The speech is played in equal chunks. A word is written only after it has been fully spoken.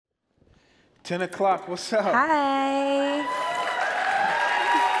10 o'clock, what's up? Hi.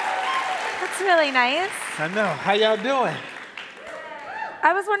 That's really nice. I know. How y'all doing?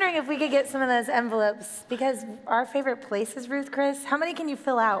 I was wondering if we could get some of those envelopes because our favorite place is Ruth Chris. How many can you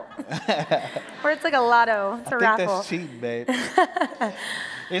fill out? Or it's like a lotto. It's a raffle. That's cheating, babe.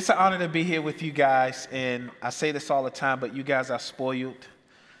 It's an honor to be here with you guys, and I say this all the time, but you guys are spoiled.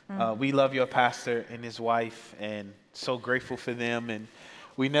 We love your pastor and his wife, and so grateful for them, and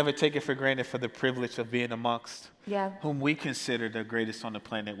we never take it for granted for the privilege of being amongst whom we consider the greatest on the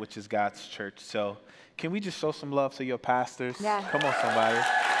planet, which is God's church. So can we just show some love to your pastors? Yeah. Come on, somebody.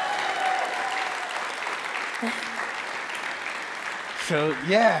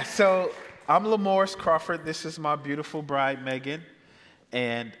 So I'm Lamorris Crawford. This is my beautiful bride, Megan.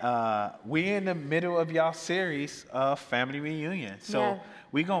 And we're in the middle of y'all series of Family Reunion. So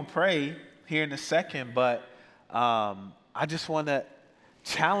we're going to pray here in a second, but I just want to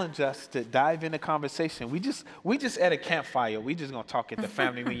challenge us to dive into conversation. We just at a campfire. We just going to talk at the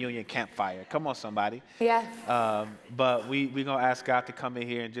Family Reunion campfire. Come on, somebody. Yeah. But we're going to ask God to come in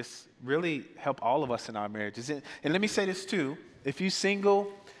here and just really help all of us in our marriages. And let me say this too. If you're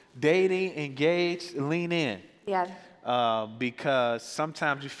single, dating, engaged, lean in. Yeah. Because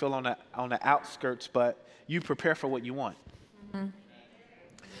sometimes you feel on the outskirts, but you prepare for what you want. Mm-hmm.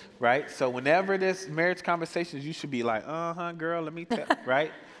 Right? So whenever there's marriage conversations, you should be like, girl, let me tell,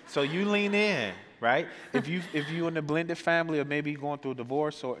 right? So you lean in, right? If you in a blended family or maybe going through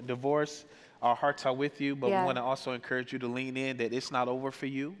a divorce, our hearts are with you, but we want to also encourage you to lean in that it's not over for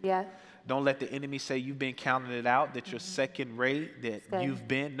you. Yeah. Don't let the enemy say you've been counting it out, that you're second rate, that you've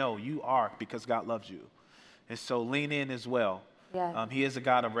been. No, you are, because God loves you. And so lean in as well. Yeah. He is a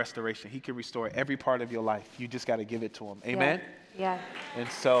God of restoration. He can restore every part of your life. You just got to give it to him. Amen? Yeah. And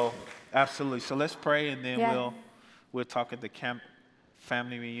so, absolutely. So let's pray, and then we'll talk at the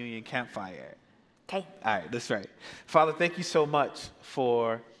Family Reunion campfire. Okay. All right, that's right. Father, thank you so much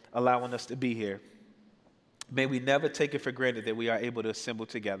for allowing us to be here. May we never take it for granted that we are able to assemble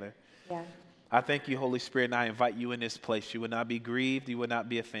together. Yeah. I thank you, Holy Spirit, and I invite you in this place. You will not be grieved. You will not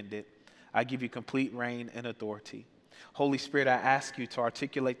be offended. I give you complete reign and authority. Holy Spirit, I ask you to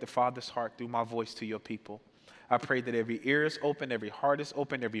articulate the Father's heart through my voice to your people. I pray that every ear is open, every heart is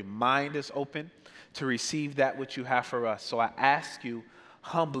open, every mind is open to receive that which you have for us. So I ask you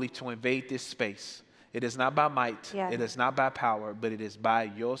humbly to invade this space. It is not by might, it is not by power, but it is by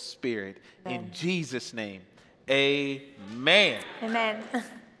your Spirit. Amen. In Jesus' name, amen. Amen. This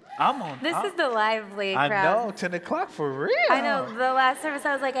I'm is the lively crowd. I know, 10 o'clock for real. I know. The last service,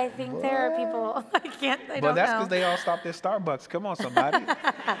 I was like, I think there are people. I don't know. But that's because they all stopped at Starbucks. Come on, somebody.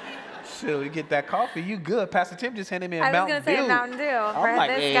 Shoot, you get that coffee, you good. Pastor Tim just handed me a Mountain Dew. I was going to say a Mountain Dew for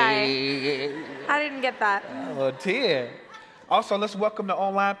this guy. I didn't get that. Oh, 10. Also, let's welcome the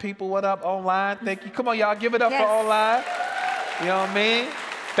online people. What up, online? Thank you. Come on, y'all. Give it up for online. You know what I mean?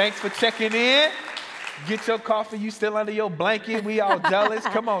 Thanks for checking in. Get your coffee. You still under your blanket. We all jealous.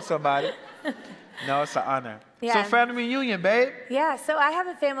 Come on, somebody. No, it's an honor. Yeah. So family reunion, babe. Yeah, so I have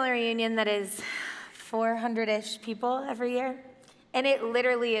a family reunion that is 400-ish people every year. And it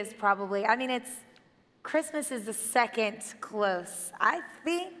literally is probably, Christmas is the second close. I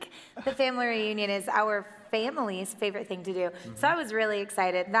think the family reunion is our family's favorite thing to do. Mm-hmm. So I was really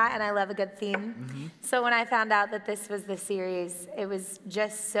excited. That, and I love a good theme. Mm-hmm. So when I found out that this was the series, it was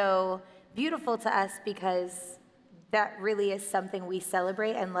just so beautiful to us because that really is something we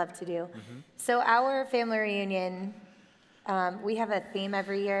celebrate and love to do. Mm-hmm. So our family reunion, we have a theme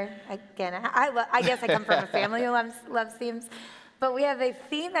every year. Again, I guess I come from a family who loves themes. But we have a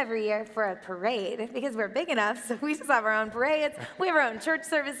theme every year for a parade because we're big enough, so we just have our own parades. We have our own church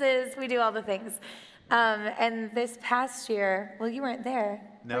services. We do all the things. And this past year, well, you weren't there,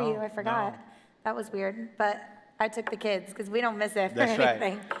 were you? I forgot. No. That was weird. But I took the kids because we don't miss it or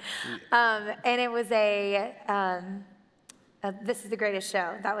anything. Right. And it was This is the Greatest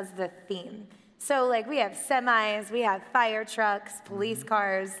Show. That was the theme. So, we have semis, we have fire trucks, police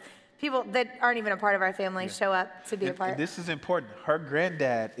cars. People that aren't even a part of our family show up to be a part. And this is important. Her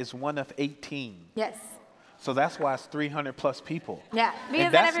granddad is one of 18. Yes. So that's why it's 300 plus people. Yeah, because and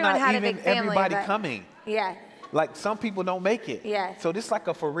then that's everyone not had even a big family. Everybody coming. Yeah. Like some people don't make it. Yeah. So this is like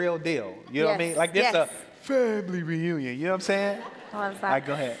a for real deal. You know what I mean? Like this a family reunion. You know what I'm saying? I love that. All right,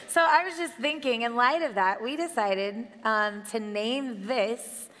 go ahead. So I was just thinking, in light of that, we decided to name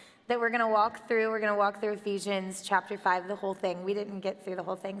this. That we're going to walk through. We're going to walk through Ephesians chapter 5, the whole thing. We didn't get through the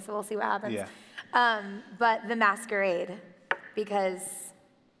whole thing, so we'll see what happens. Yeah. But the masquerade, because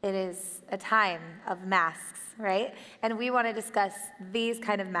it is a time of masks, right? And we want to discuss these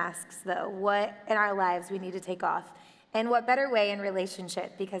kind of masks, though. What in our lives we need to take off. And what better way in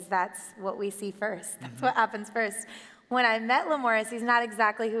relationship, because that's what we see first. That's what happens first. When I met Lamorris, he's not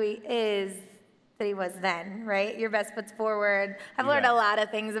exactly who he is that he was then, right? Your best foot's forward. I've learned a lot of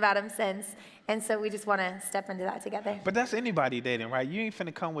things about him since. And so we just want to step into that together. But that's anybody dating, right? You ain't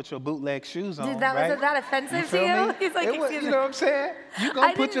finna come with your bootleg shoes on, Dude, right? wasn't that offensive to me? you? He's like, You know what I'm saying? You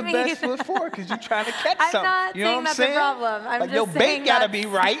gonna put your best foot forward because you're trying to catch something. not you know saying what I'm that's a saying? problem. I'm like just your saying bait gotta be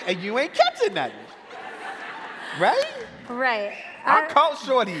right, and you ain't catching nothing, right? Right. I caught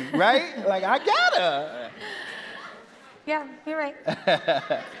Shorty, right? Like I gotta. Yeah, you're right. All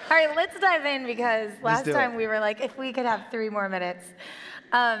right, let's dive in because last time we were like, if we could have 3 more minutes.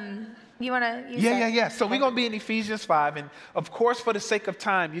 You want to? Yeah. So we're going to be in Ephesians 5. And of course, for the sake of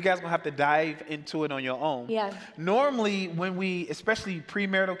time, you guys going to have to dive into it on your own. Yeah. Normally, when we, especially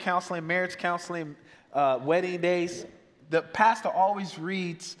premarital counseling, marriage counseling, wedding days, the pastor always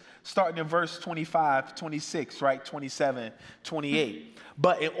reads starting in verse 25, 26, right? 27, 28.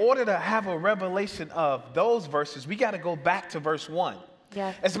 But in order to have a revelation of those verses, we got to go back to verse 1.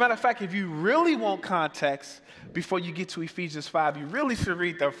 Yeah. As a matter of fact, if you really want context before you get to Ephesians 5, you really should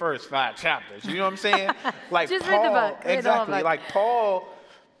read the first 5 chapters. You know what I'm saying? Like just Paul, read the book. Read exactly. the whole book. Like Paul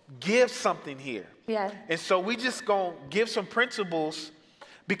gives something here. Yeah. And so we just gonna give some principles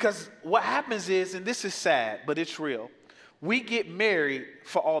because what happens is, and this is sad, but it's real, we get married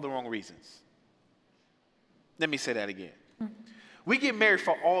for all the wrong reasons. Let me say that again. We get married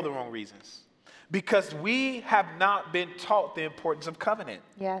for all the wrong reasons because we have not been taught the importance of covenant.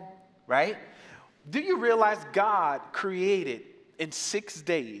 Yeah. Right? Do you realize God created in 6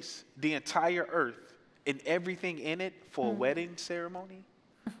 days the entire earth and everything in it for a wedding ceremony?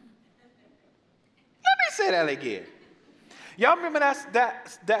 Let me say that again. Y'all remember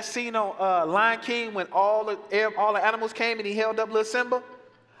that scene on Lion King when all the animals came and he held up little Simba?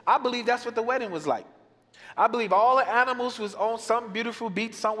 I believe that's what the wedding was like. I believe all the animals was on some beautiful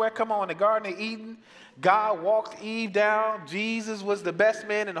beach somewhere. Come on, the Garden of Eden. God walked Eve down. Jesus was the best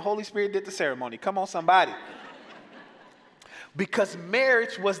man, and the Holy Spirit did the ceremony. Come on, somebody. Because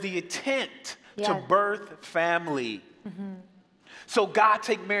marriage was the intent to birth family. Mm-hmm. So God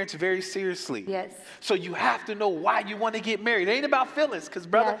take marriage very seriously. Yes. So you have to know why you want to get married. It ain't about feelings, because,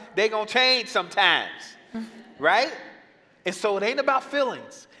 brother, they going to change sometimes. Right? And so it ain't about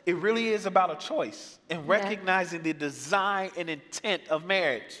feelings. It really is about a choice and recognizing the design and intent of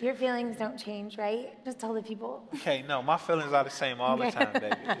marriage. Your feelings don't change, right? Just tell the people. Okay, no, my feelings are the same all the time,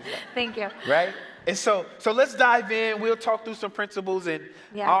 baby. Thank you. Right? And so let's dive in. We'll talk through some principles, and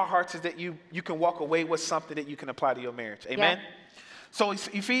our hearts is that you can walk away with something that you can apply to your marriage. Amen? Yeah. So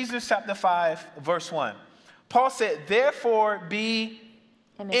Ephesians chapter 5, verse 1. Paul said, therefore be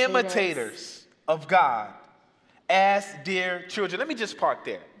imitators of God as dear children. Let me just park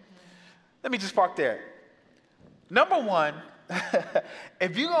there. Number one,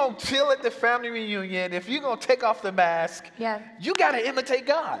 if you're going to chill at the family reunion, if you're going to take off the mask, you got to imitate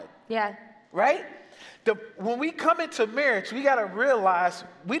God. Yeah. Right? When we come into marriage, we got to realize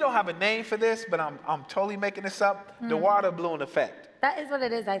we don't have a name for this, but I'm totally making this up. The water balloon effect. That is what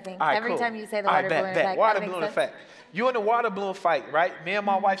it is, I think. Right, Every cool. time you say the water balloon effect. Water balloon effect. You in the water balloon fight, right? Me and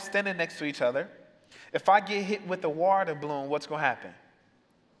my wife standing next to each other. If I get hit with the water balloon, what's going to happen?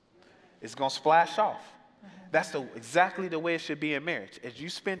 It's going to splash off. That's exactly the way it should be in marriage. As you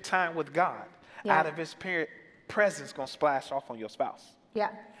spend time with God, out of his presence going to splash off on your spouse. Yeah.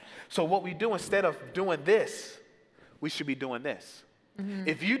 So what we do, instead of doing this, we should be doing this. Mm-hmm.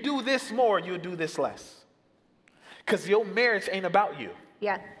 If you do this more, you'll do this less. Because your marriage ain't about you.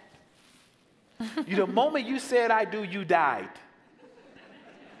 Yeah. The moment you said I do, you died.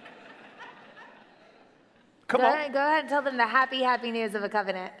 Come on. Go ahead and tell them the happy news of a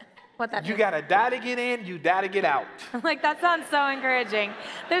covenant. What that You got to die to get in, you die to get out. Like, that sounds so encouraging.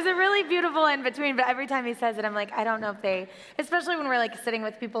 There's a really beautiful in between, but every time he says it, I'm like, I don't know if especially when we're like sitting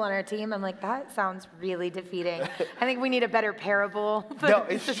with people on our team, I'm like, that sounds really defeating. I think we need a better parable. No,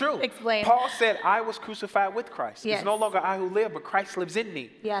 it's true. Explain. Paul said, I was crucified with Christ. Yes. It's no longer I who live, but Christ lives in me.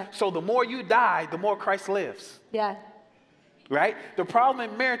 Yeah. So the more you die, the more Christ lives. Yeah. Right? The problem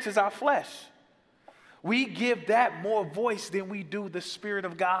in marriage is our flesh. We give that more voice than we do the Spirit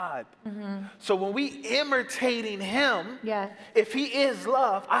of God. Mm-hmm. So when we imitating him, if he is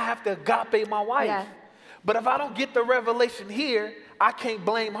love, I have to agape my wife. Yeah. But if I don't get the revelation here, I can't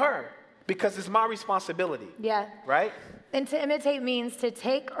blame her because it's my responsibility. Yeah. Right? And to imitate means to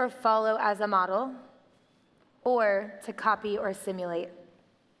take or follow as a model or to copy or simulate.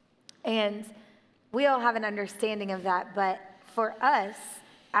 And we all have an understanding of that, but for us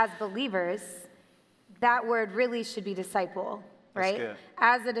as believers, that word really should be disciple, right?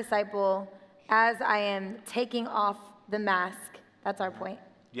 As a disciple, as I am taking off the mask. That's our point.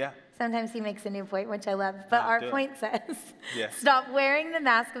 Yeah. Sometimes he makes a new point, which I love. But our point says, Yes. Stop wearing the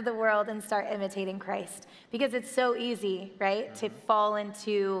mask of the world and start imitating Christ. Because it's so easy, right, to fall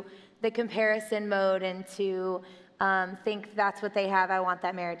into the comparison mode and to think that's what they have. I want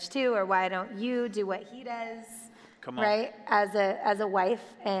that marriage too. Or why don't you do what he does? Come on. Right? As a wife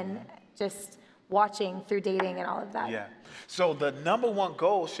and just watching through dating and all of that. Yeah. So the number one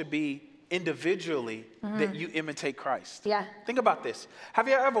goal should be individually that you imitate Christ. Yeah. Think about this. Have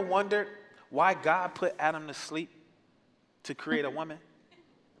you ever wondered why God put Adam to sleep to create a woman?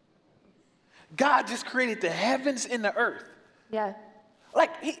 God just created the heavens and the earth. Yeah.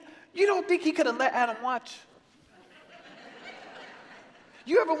 Like, you don't think he could have let Adam watch?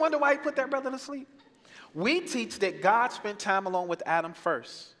 You ever wonder why he put that brother to sleep? We teach that God spent time alone with Adam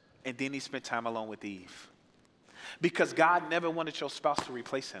first, and then he spent time alone with Eve. Because God never wanted your spouse to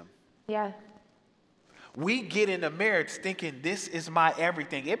replace him. Yeah. We get into marriage thinking this is my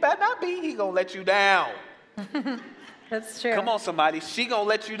everything. It better not be. He gonna let you down. That's true. Come on, somebody. She gonna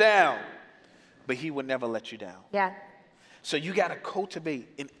let you down. But he would never let you down. Yeah. So you gotta cultivate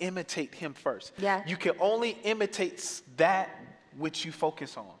and imitate him first. Yeah. You can only imitate that which you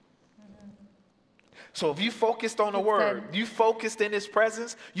focus on. So if you focused on the That's word, good. you focused in his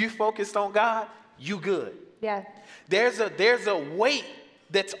presence, you focused on God, you good. Yeah. There's a weight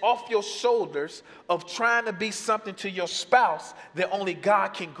that's off your shoulders of trying to be something to your spouse that only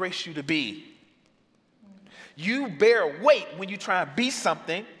God can grace you to be. You bear weight when you try and be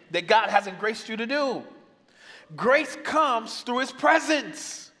something that God hasn't graced you to do. Grace comes through his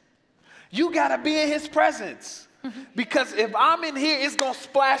presence. You got to be in his presence. Because if I'm in here, it's going to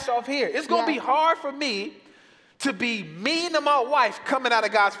splash off here. It's going to be hard for me to be mean to my wife coming out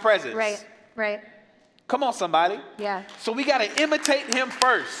of God's presence. Right. Right. Come on, somebody. Yeah. So we got to imitate him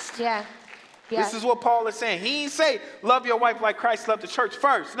first. Yeah. Yeah. This is what Paul is saying. He didn't say, love your wife like Christ loved the church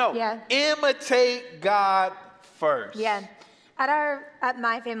first. No. Yeah. Imitate God first. Yeah. At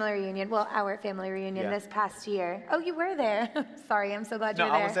my family reunion, well, our family reunion this past year. Oh, you were there. Sorry, I'm so glad you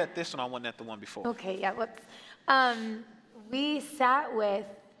were there. No, I was at this one. I wasn't at the one before. Okay, yeah, whoops. We sat with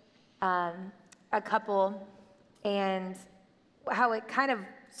a couple, and how it kind of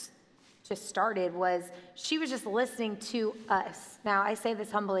just started was she was just listening to us. Now, I say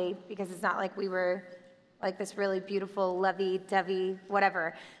this humbly because it's not like we were like this really beautiful, lovey-dovey,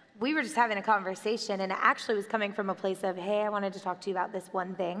 whatever. We were just having a conversation, and it actually was coming from a place of, hey, I wanted to talk to you about this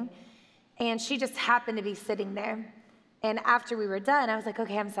one thing. And she just happened to be sitting there. And after we were done, I was like,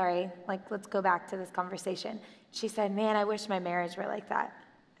 okay, I'm sorry. Like, let's go back to this conversation. She said, man, I wish my marriage were like that.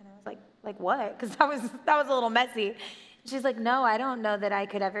 And I was like what? Because that was a little messy. She's like, no, I don't know that I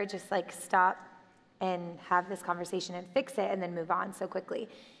could ever just like stop and have this conversation and fix it and then move on so quickly.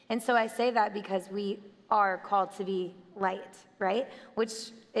 And so I say that because we are called to be light, right? Which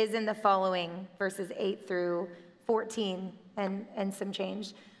is in the following verses 8 through 14 and some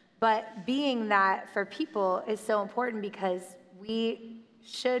change. But being that for people is so important because we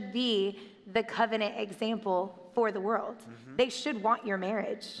should be the covenant example for the world. Mm-hmm. They should want your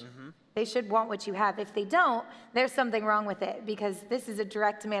marriage. Mm-hmm. They should want what you have. If they don't, there's something wrong with it because this is a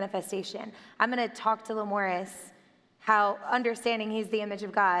direct manifestation. I'm going to talk to Lamorris how understanding he's the image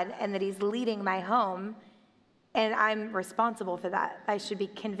of God and that he's leading my home, and I'm responsible for that. I should be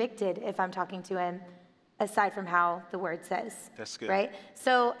convicted if I'm talking to him, aside from how the word says. That's good. Right?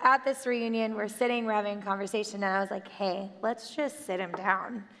 So at this reunion, we're having a conversation, and I was like, hey, let's just sit him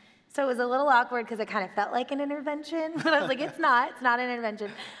down. So it was a little awkward because it kind of felt like an intervention, but I was like, it's not an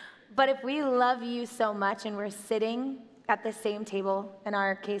intervention. But if we love you so much and we're sitting at the same table, in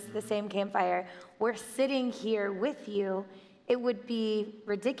our case, the same campfire, we're sitting here with you, it would be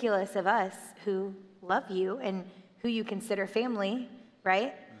ridiculous of us who love you and who you consider family,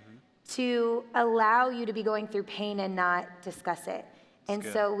 right? To allow you to be going through pain and not discuss it. And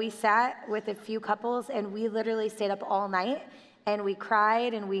so we sat with a few couples and we literally stayed up all night and we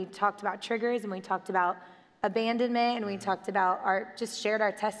cried and we talked about triggers and we talked about abandonment and we talked about just shared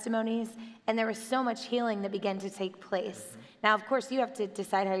our testimonies, and there was so much healing that began to take place. Now, of course, you have to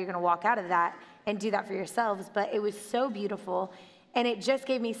decide how you're going to walk out of that and do that for yourselves, but it was so beautiful, and it just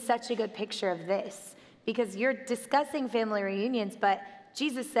gave me such a good picture of this, because you're discussing family reunions, but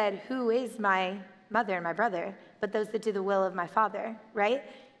Jesus said, who is my mother and my brother, but those that do the will of my Father, right?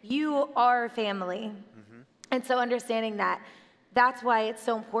 You are family. And so understanding that, that's why it's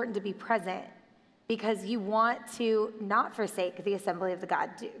so important to be present, because you want to not forsake the assembly of the God,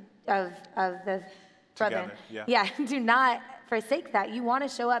 of the brethren. Yeah, do not forsake that. You want to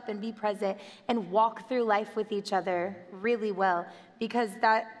show up and be present and walk through life with each other really well, because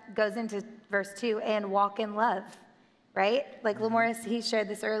that goes into verse 2, and walk in love. right? Like Lamorris, he shared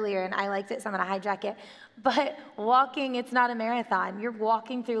this earlier, and I liked it, so I'm going to hijack it. But walking, it's not a marathon. You're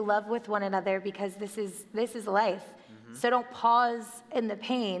walking through love with one another because this is life. So don't pause in the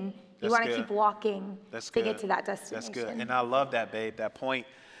pain. You That's want to good. keep walking That's to good. get to that destination. That's good. And I love that, babe, that point.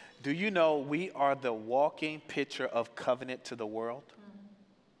 Do you know we are the walking picture of covenant to the world?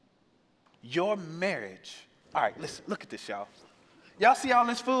 Your marriage. All right, listen, look at this, y'all. Y'all see all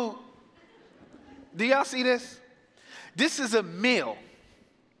this food? Do y'all see this? This is a meal.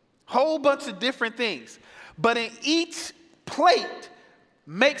 Whole bunch of different things. But in each plate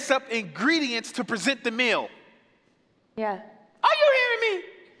makes up ingredients to present the meal. Yeah. Are you hearing me?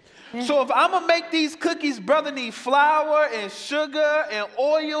 So if I'm going to make these cookies, brother need flour and sugar and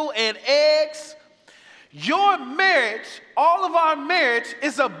oil and eggs. Your marriage, all of our marriage,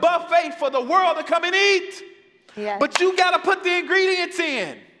 is a buffet for the world to come and eat. Yeah. But you got to put the ingredients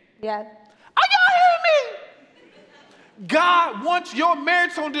in. Yeah. Are y'all hearing me? God wants your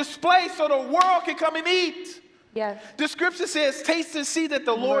marriage on display so the world can come and eat. Yeah. The scripture says, taste and see that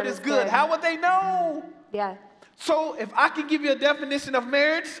the Lord is good. good. How would they know? Yeah. So if I can give you a definition of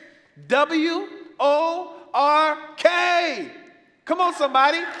marriage, WORK. Come on,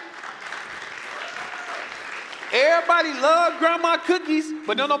 somebody. Everybody love grandma cookies,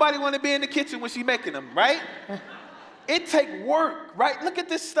 but don't nobody want to be in the kitchen when she making them, right? It take work, right? Look at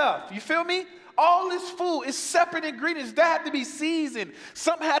this stuff. You feel me? All this food is separate ingredients. That had to be seasoned.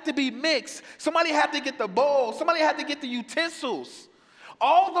 Something had to be mixed. Somebody had to get the bowl. Somebody had to get the utensils.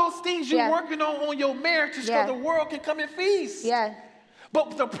 All those things you're working on your marriage is so the world can come and feast. Yeah.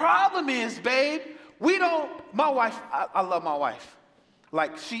 But the problem is, babe, my wife, I love my wife.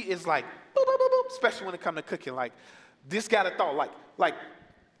 Like, she is like, boop, boop, boop, boop, especially when it comes to cooking. Like, this got a thought. Like,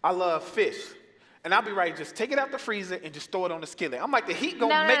 I love fish. And I'll be ready to just take it out the freezer and just throw it on the skillet. I'm like, the heat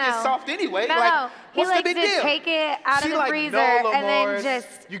gonna make it soft anyway. Like, what's the big deal? He likes to take it out of the freezer no, and then Lamorris,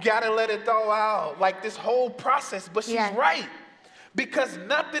 just... You gotta let it thaw out. Like, this whole process. But she's right. Because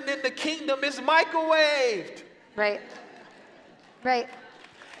nothing in the kingdom is microwaved. Right. Right.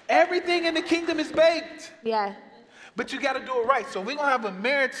 Everything in the kingdom is baked. Yeah. But you got to do it right. So we're going to have a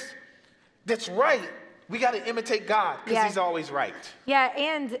marriage that's right. We got to imitate God because he's always right. Yeah,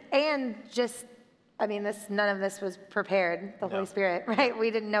 and just, I mean, none of this was prepared, the Holy Spirit, right? We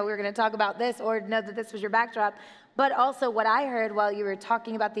didn't know we were going to talk about this or know that this was your backdrop. But also what I heard while you were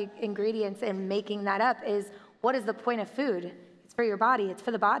talking about the ingredients and making that up is, what is the point of food? It's for your body. It's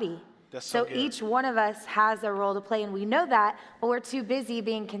for the body. That's so good. Each one of us has a role to play, and we know that, but we're too busy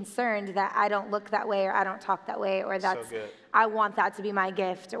being concerned that I don't look that way or I don't talk that way or that's I want that to be my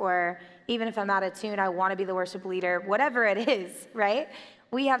gift, or even if I'm out of tune, I want to be the worship leader, whatever it is, right?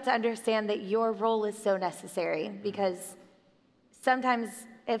 We have to understand that your role is so necessary, because sometimes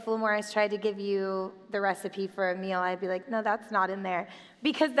if Lamorris tried to give you the recipe for a meal, I'd be like, no, that's not in there,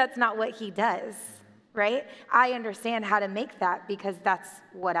 because that's not what he does. Right? I understand how to make that because that's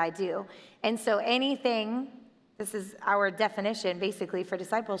what I do. And so this is our definition basically for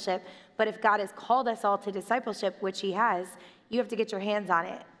discipleship, but if God has called us all to discipleship, which he has, you have to get your hands on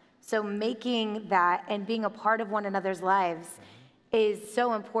it. So making that and being a part of one another's lives is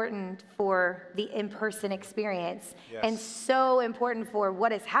so important for the in-person experience and so important for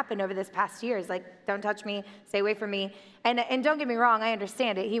what has happened over this past years. Like, don't touch me, stay away from me. And don't get me wrong, I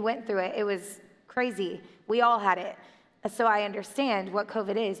understand it. He went through it. It was crazy. We all had it. So I understand what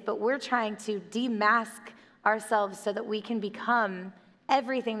COVID is, but we're trying to demask ourselves so that we can become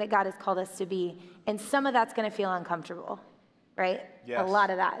everything that God has called us to be. And some of that's going to feel uncomfortable, right? Yes. A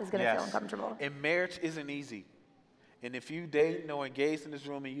lot of that is going to feel uncomfortable. And marriage isn't easy. And if you dating or engaged in this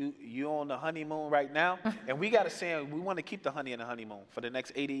room and you on the honeymoon right now, and we got to say we want to keep the honey in the honeymoon for the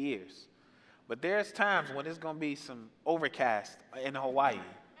next 80 years. But there's times when it's going to be some overcast in Hawaii.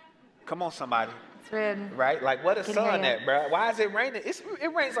 Come on, somebody. It's rude. Right? Like, what a sun at, bro. Why is it raining?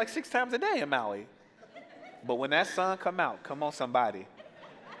 It rains like 6 times a day in Maui. But when that sun come out, come on, somebody.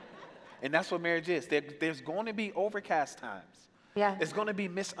 And that's what marriage is. There's going to be overcast times. Yeah. There's going to be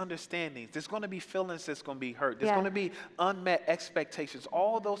misunderstandings. There's going to be feelings that's going to be hurt. There's going to be unmet expectations.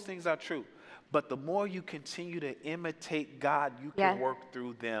 All those things are true. But the more you continue to imitate God, you can work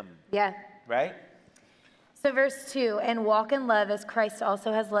through them. Yeah. Right? So verse 2, and walk in love as Christ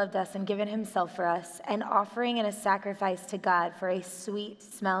also has loved us and given himself for us, an offering and a sacrifice to God for a sweet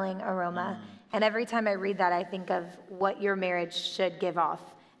smelling aroma. And every time I read that, I think of what your marriage should give off.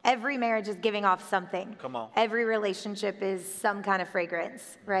 Every marriage is giving off something. Come on. Every relationship is some kind of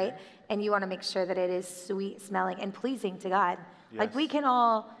fragrance, right? And you want to make sure that it is sweet smelling and pleasing to God. Yes. Like, we can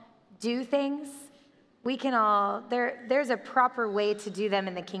all do things. We can all, there's a proper way to do them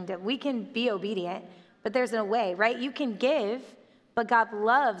in the kingdom. We can be obedient, but there's a way, right? You can give, but God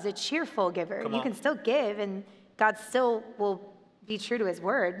loves a cheerful giver. Come You on. can still give, and God still will be true to his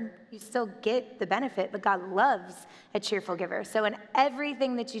word. You still get the benefit, but God loves a cheerful giver. So in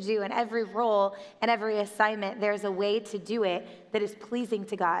everything that you do, in every role, and every assignment, there's a way to do it that is pleasing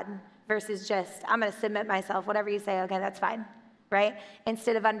to God versus just, I'm going to submit myself, whatever you say, okay, that's fine, right?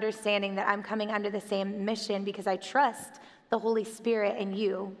 Instead of understanding that I'm coming under the same mission because I trust the Holy Spirit and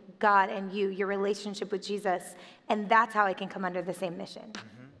you, God and you, your relationship with Jesus, and that's how I can come under the same mission.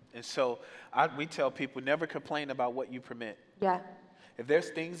 And so we tell people, never complain about what you permit. Yeah, If there's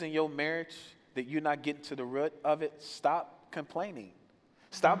things in your marriage that you're not getting to the root of it, stop complaining.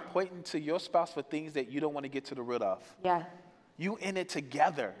 Stop pointing to your spouse for things that you don't want to get to the root of. yeah, You in it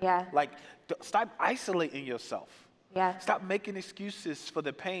together. Yeah. Like, stop isolating yourself. yeah, Stop making excuses for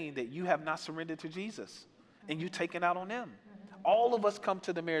the pain that you have not surrendered to Jesus and you taking out on them. All of us come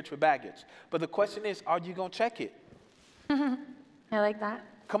to the marriage with baggage. But the question is, are you going to check it? I like that.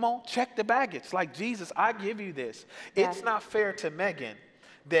 Come on, check the baggage. Like, Jesus, I give you this. Yeah. It's not fair to Megan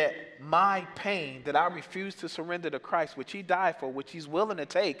that my pain, that I refuse to surrender to Christ, which he died for, which he's willing to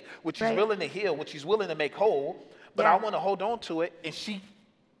take, which he's Right. willing to heal, which he's willing to make whole, but Yeah. I want to hold on to it, and she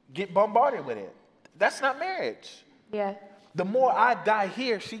get bombarded with it. That's not marriage. Yeah, The more I die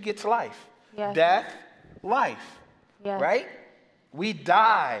here, she gets life. Yeah. Death, life. Yeah. Right? We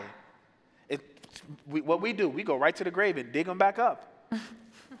die. What we do, we go right to the grave and dig them back up.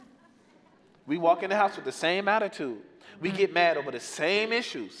 We walk in the house with the same attitude. We get mad over the same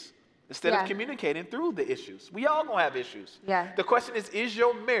issues instead Yeah. of communicating through the issues. We all gonna have issues. Yeah. The question is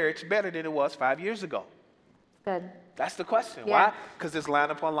your marriage better than it was 5 years ago? good. That's the question. Yeah. Why? Because it's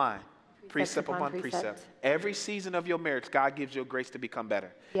line upon line. Precept upon upon precept. precept. Every season of your marriage, God gives you grace to become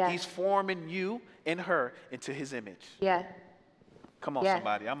better. Yeah. He's forming you and her into his image. Yeah. Come on, Yeah.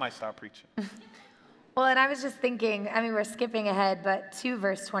 somebody. I might start preaching. Well, and I was just thinking, I mean, we're skipping ahead, but to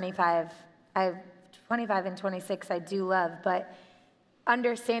verse 25, 25 and 26 I do love, but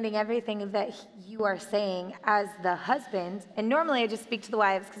understanding everything that you are saying as the husband, and normally I just speak to the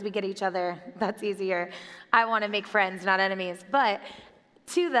wives because we get each other, that's easier. I want to make friends, not enemies, but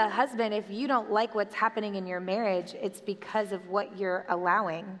to the husband, if you don't like what's happening in your marriage, it's because of what you're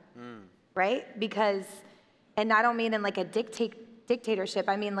allowing, right? Because, and I don't mean in like a dictatorship,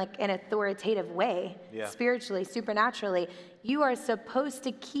 I mean like an authoritative way, Yeah. spiritually, supernaturally. You are supposed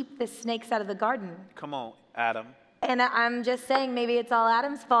to keep the snakes out of the garden. Come on, Adam. And I'm just saying maybe it's all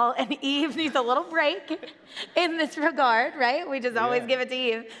Adam's fault and Eve needs a little break in this regard, right? We just always Yeah. give it to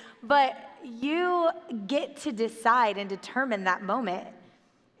Eve. But you get to decide and determine that moment.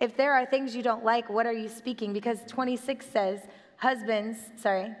 If there are things you don't like, what are you speaking? Because 26 says, husbands,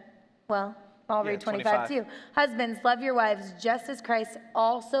 I'll read 25 too. Husbands, love your wives just as Christ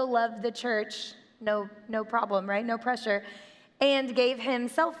also loved the church. No problem, right? No pressure. And gave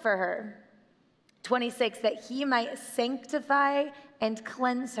himself for her. 26, that he might sanctify and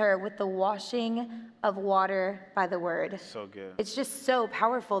cleanse her with the washing of water by the word. So good. It's just so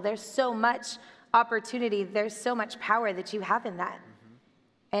powerful. There's so much opportunity. There's so much power that you have in that.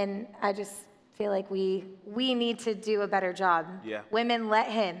 And I just feel like we need to do a better job. Yeah. Women, let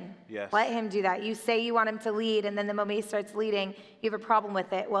him. Yes. Let him do that. You say you want him to lead, and then the moment he starts leading, you have a problem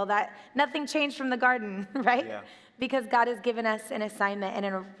with it. Well, nothing changed from the garden, right? Yeah. Because God has given us an assignment and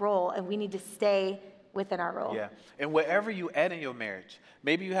a role, and we need to stay within our role. Yeah. And wherever you at in your marriage,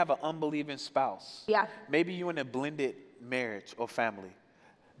 maybe you have an unbelieving spouse. Yeah. Maybe you're in a blended marriage or family.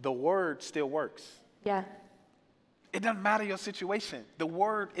 The word still works. Yeah. It doesn't matter your situation. The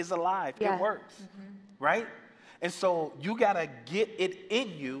word is alive. Yeah. It works. Right? And so you got to get it in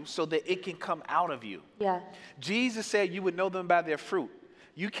you so that it can come out of you. Yeah. Jesus said you would know them by their fruit.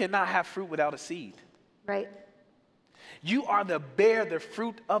 You cannot have fruit without a seed. Right. You are to bear the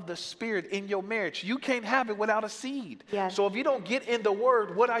fruit of the Spirit in your marriage. You can't have it without a seed. Yeah. So if you don't get in the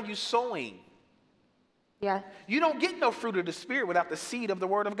word, what are you sowing? Yeah. You don't get no fruit of the Spirit without the seed of the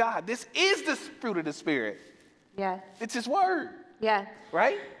word of God. This is the fruit of the Spirit. Yeah. It's his word, Yeah.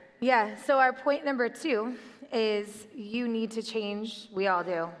 right? Yeah. So our point number 2 is you need to change. We all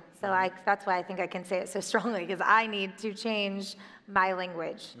do. So that's why I think I can say it so strongly, because I need to change my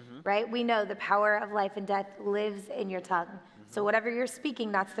language, right? We know the power of life and death lives in your tongue. So whatever you're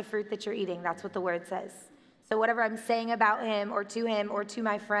speaking, that's the fruit that you're eating. That's what the word says. So whatever I'm saying about him or to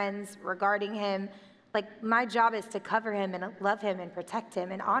my friends regarding him, like my job is to cover him and love him and protect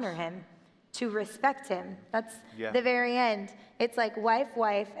him and honor him, to respect him. That's the very end. It's like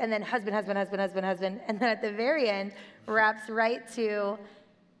wife, and then husband, and then at the very end wraps right to,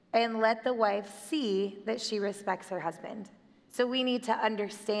 and let the wife see that she respects her husband. So we need to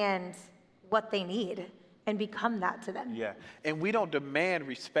understand what they need and become that to them. Yeah. And we don't demand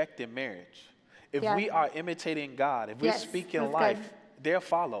respect in marriage. If Yeah. we are imitating God, if we're Yes, speaking that's life, good. they'll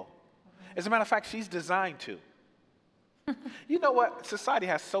follow. As a matter of fact, she's designed to. You know what? Society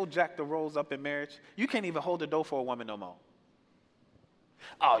has so jacked the roles up in marriage, you can't even hold the door for a woman no more.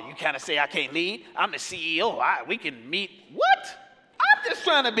 Oh, you kind of say I can't lead? I'm the CEO. We can meet. What? I'm just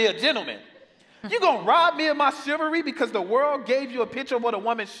trying to be a gentleman. You gonna rob me of my chivalry because the world gave you a picture of what a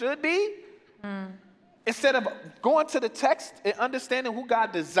woman should be? Instead of going to the text and understanding who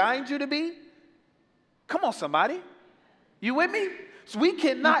God designed you to be? Come on, somebody. You with me? So we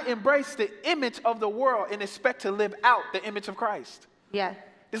cannot embrace the image of the world and expect to live out the image of Christ. Yeah.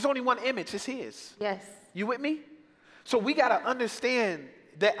 There's only one image, it's his. Yes. You with me? So we got to understand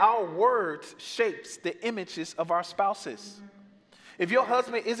that our words shapes the images of our spouses. If your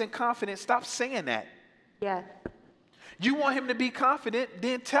husband isn't confident, stop saying that. Yeah. You want him to be confident,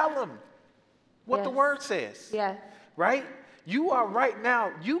 then tell him what the Yes. word says. Yeah. Right? You are right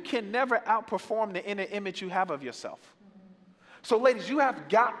now, you can never outperform the inner image you have of yourself. So ladies, you have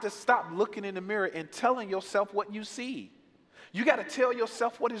got to stop looking in the mirror and telling yourself what you see. You got to tell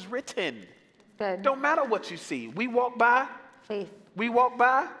yourself what is written. Good. Don't matter what you see. We walk by, Faith. we walk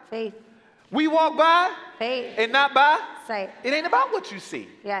by, Faith. we walk by, Faith. and not by. Sight. It ain't about what you see,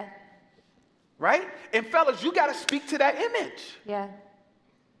 Yeah. right? And fellas, you got to speak to that image, Yeah.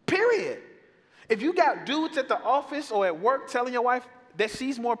 period. If you got dudes at the office or at work telling your wife that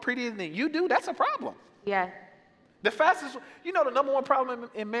she's more pretty than you do, that's a problem. Yeah. The fastest, you know, the number one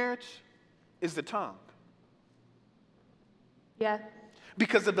problem in marriage is the tongue. Yeah.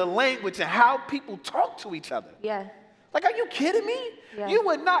 Because of the language and how people talk to each other. Yeah. Like, are you kidding me? Yeah. You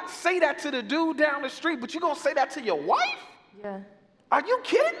would not say that to the dude down the street, but you're going to say that to your wife? Yeah. Are you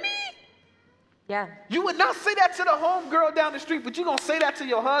kidding me? Yeah. You would not say that to the homegirl down the street, but you're going to say that to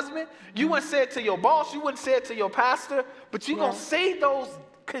your husband. You wouldn't say it to your boss. You wouldn't say it to your pastor. But you're going to say those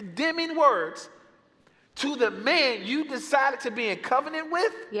condemning words to the man you decided to be in covenant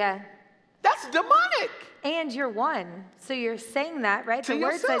with. Yeah. That's demonic. And you're one. So you're saying that, right? To The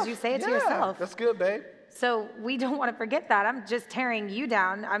word yourself. says you say it to Yeah, yourself. That's good, babe. So we don't want to forget that. I'm just tearing you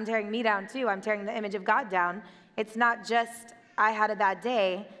down. I'm tearing me down too. I'm tearing the image of God down. It's not just I had a bad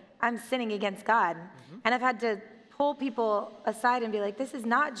day. I'm sinning against God. And I've had to pull people aside and be like, this is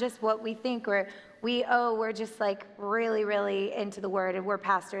not just what we think, or we're just like really, really into the word and we're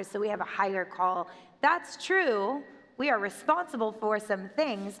pastors, so we have a higher call. That's true. We are responsible for some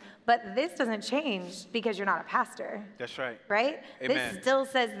things, but this doesn't change because you're not a pastor. That's right. Right? Amen. This still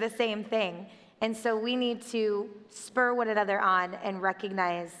says the same thing. And so we need to spur one another on and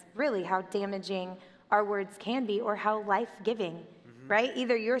recognize really how damaging our words can be or how life-giving, right?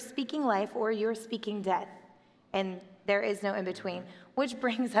 Either you're speaking life or you're speaking death. And there is no in between, which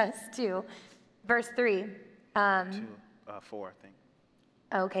brings us to verse 3. 4, I think.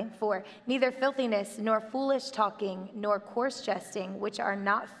 Okay, 4. Neither filthiness, nor foolish talking, nor coarse jesting, which are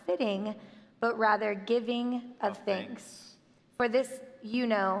not fitting, but rather giving of thanks. For this you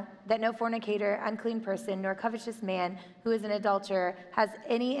know, that no fornicator, unclean person, nor covetous man who is an adulterer has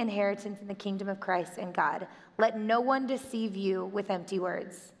any inheritance in the kingdom of Christ and God. Let no one deceive you with empty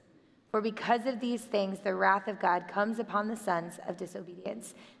words. For because of these things, the wrath of God comes upon the sons of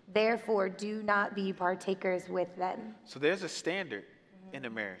disobedience. Therefore, do not be partakers with them. So there's a standard in the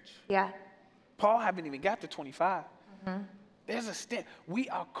marriage. Yeah. Paul haven't even got to 25. There's a standard. We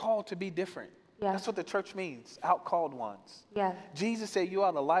are called to be different. Yeah. That's what the church means, outcalled ones. Yeah. Jesus said, you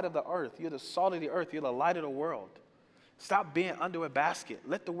are the light of the earth. You're the salt of the earth. You're the light of the world. Stop being under a basket.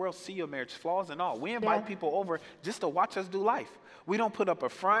 Let the world see your marriage, flaws and all. We invite people over just to watch us do life. We don't put up a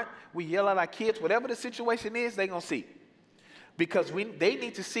front. We yell at our kids. Whatever the situation is, they're going to see. Because they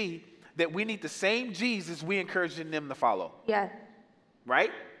need to see that we need the same Jesus we encouraging them to follow. Yeah.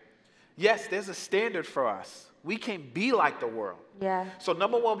 Right? Yes, there's a standard for us. We can't be like the world. Yeah. So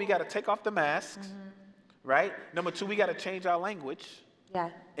number one, we got to take off the masks. Right? Number two, we got to change our language. Yeah.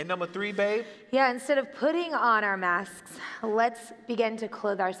 And number three, babe, Yeah, instead of putting on our masks, let's begin to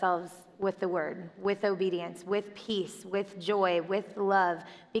clothe ourselves with the word, with obedience, with peace, with joy, with love,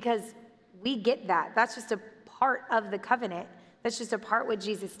 because we get that. That's just a part of the covenant. That's just a part what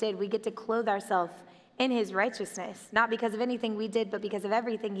Jesus did. We get to clothe ourselves in his righteousness, not because of anything we did, but because of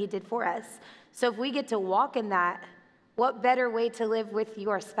everything he did for us. So if we get to walk in that, what better way to live with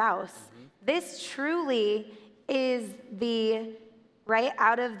your spouse? This truly is the right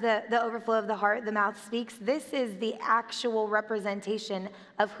out of the overflow of the heart, the mouth speaks. This is the actual representation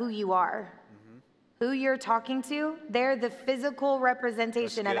of who you are. Who you're talking to, they're the physical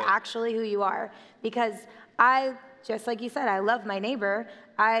representation of actually who you are. Because I, just like you said, I love my neighbor.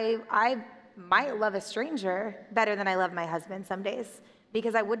 I might love a stranger better than I love my husband some days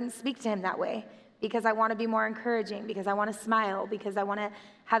because I wouldn't speak to him that way, because I want to be more encouraging, because I want to smile, because I want to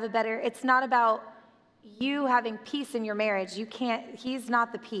have a better, it's not about you having peace in your marriage. He's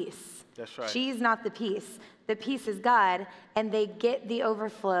not the peace. That's right. She's not the peace. The peace is God, and they get the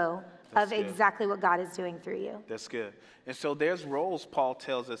overflow of exactly what God is doing through you. That's good. And so there's roles Paul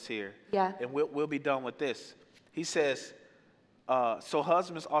tells us here. Yeah. And we'll be done with this. He says, so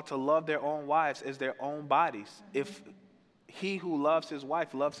husbands ought to love their own wives as their own bodies. If he who loves his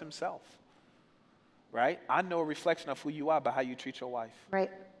wife loves himself, right? I know a reflection of who you are by how you treat your wife.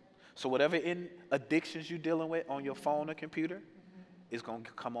 Right. So whatever addictions you're dealing with on your phone or computer is going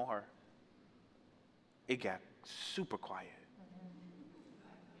to come on her. It got super quiet.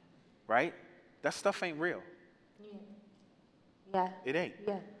 Right? That stuff ain't real. Yeah. It ain't.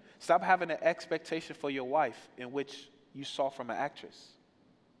 Yeah. Stop having an expectation for your wife in which you saw from an actress.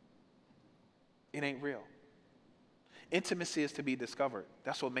 It ain't real. Intimacy is to be discovered.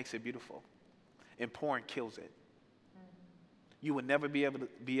 That's what makes it beautiful. And porn kills it. You will never be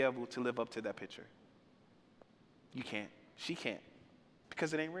able to live up to that picture. You can't. She can't.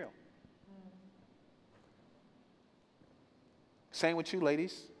 Because it ain't real. Same with you,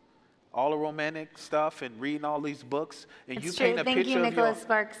 ladies. All the romantic stuff and reading all these books, and It's you true. paint a Thank picture you, of Nicholas your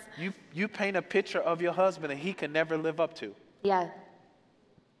Sparks. you paint a picture of your husband, and he can never live up to. Yeah.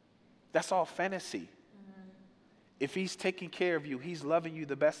 That's all fantasy. If he's taking care of you, he's loving you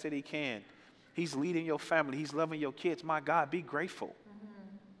the best that he can. He's leading your family. He's loving your kids. My God, be grateful.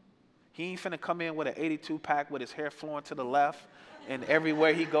 He ain't finna come in with an 82 pack with his hair flowing to the left, and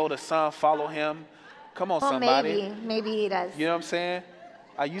everywhere he go, the son follow him. Come on, Well, somebody. maybe he does. You know what I'm saying?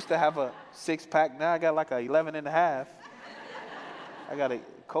 I used to have a 6-pack. Now I got like a 11 and a half.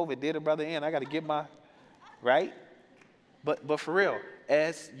 COVID did a brother in. I got to get my, right? But for real,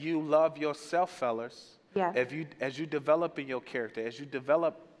 as you love yourself, fellas, Yeah. as you develop in your character, as you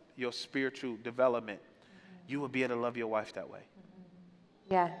develop your spiritual development, you will be able to love your wife that way.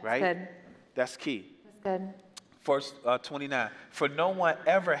 Yeah. Right? That's good. That's key. That's good. Verse 29, for no one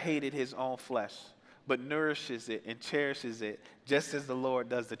ever hated his own flesh, but nourishes it and cherishes it, just as the Lord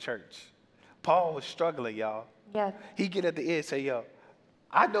does the church. Paul was struggling, y'all. Yeah. He get at the end and say, yo,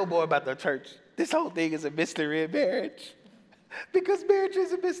 I know more about the church. This whole thing is a mystery in marriage. Because marriage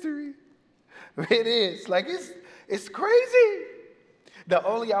is a mystery. It is. Like, it's crazy. Not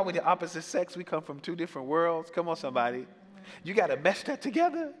only are we the opposite sex, we come from two different worlds. Come on, somebody. You got to mesh that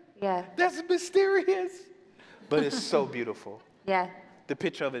together. Yeah. That's mysterious. But it's so beautiful. Yeah. The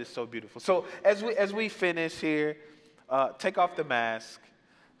picture of it is so beautiful. So as we finish here, take off the mask,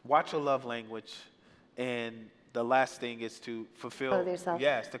 watch your love language, and the last thing is to fulfill. Clothe yourself.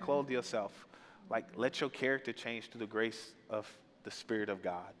 Yes, to clothe yourself. Like, let your character change through the grace of the Spirit of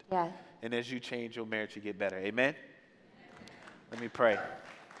God. Yeah. And as you change your marriage, you get better. Amen? Let me pray.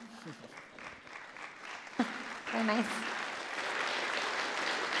 Very nice.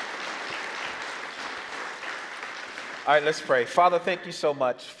 All right, let's pray. Father, thank you so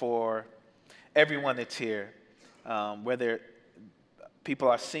much for everyone that's here, whether people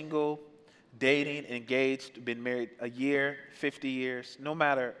are single, dating, engaged, been married a year, 50 years, no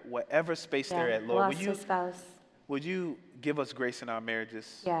matter whatever space they're at, Lord, Lost a spouse. would you give us grace in our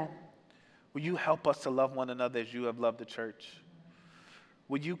marriages? Yeah. Will you help us to love one another as you have loved the church?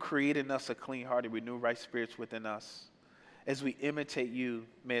 Would you create in us a clean heart and renew right spirits within us? As we imitate you,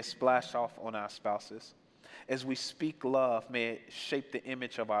 may it splash off on our spouses. As we speak love, may it shape the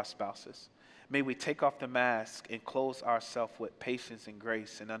image of our spouses. May we take off the mask and clothe ourselves with patience and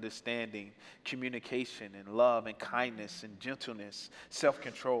grace and understanding, communication and love and kindness and gentleness,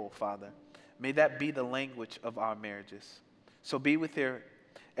 self-control, Father. May that be the language of our marriages. So be with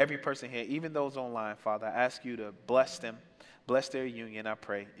every person here, even those online, Father. I ask you to bless them, bless their union, I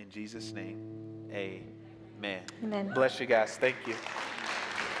pray. In Jesus' name, amen. Amen. Bless you guys. Thank you.